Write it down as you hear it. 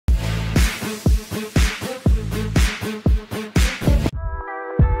Good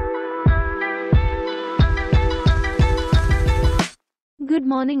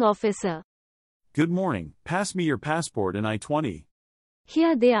morning, officer. Good morning. Pass me your passport and I-20.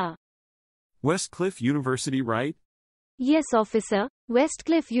 Here they are. Westcliff University, right? Yes, officer.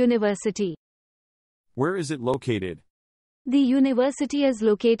 Westcliff University. Where is it located? The university is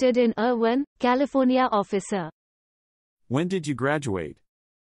located in Irvine, California, officer. When did you graduate?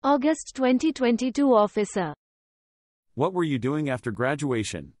 August 2022, officer. What were you doing after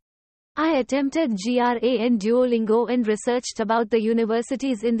graduation? I attempted GRA and Duolingo and researched about the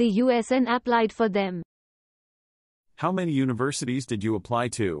universities in the US and applied for them. How many universities did you apply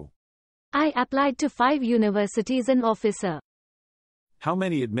to? I applied to 5 universities and officer. How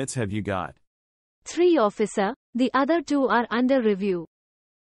many admits have you got? 3, officer. The other 2 are under review.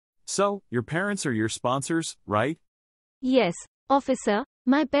 So, your parents are your sponsors, right? Yes, officer.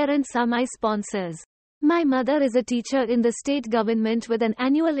 My parents are my sponsors. My mother is a teacher in the state government with an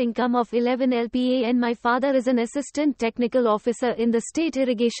annual income of 11 LPA and my father is an assistant technical officer in the state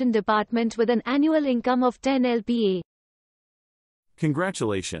irrigation department with an annual income of 10 LPA.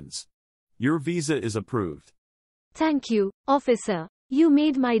 Congratulations. Your visa is approved. Thank you, officer. You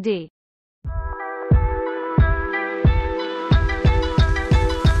made my day.